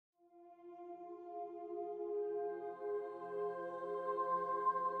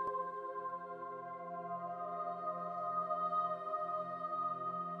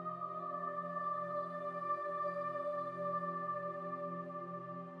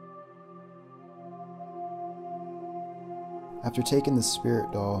After taking the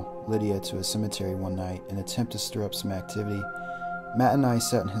spirit doll, Lydia, to a cemetery one night in an attempt to stir up some activity, Matt and I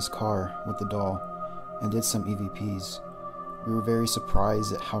sat in his car with the doll and did some EVPs. We were very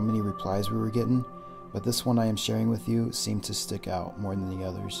surprised at how many replies we were getting, but this one I am sharing with you seemed to stick out more than the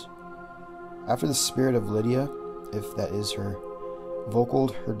others. After the spirit of Lydia, if that is her,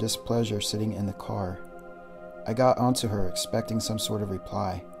 vocaled her displeasure sitting in the car, I got onto her expecting some sort of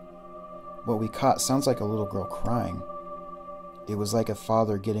reply. What we caught sounds like a little girl crying. It was like a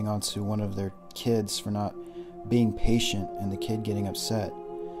father getting onto one of their kids for not being patient and the kid getting upset.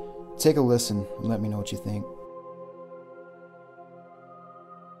 Take a listen and let me know what you think.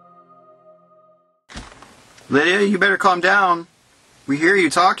 Lydia, you better calm down. We hear you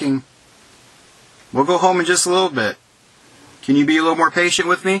talking. We'll go home in just a little bit. Can you be a little more patient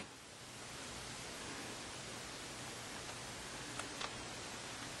with me?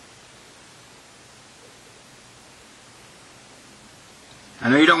 I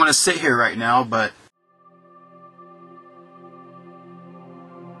know you don't want to sit here right now, but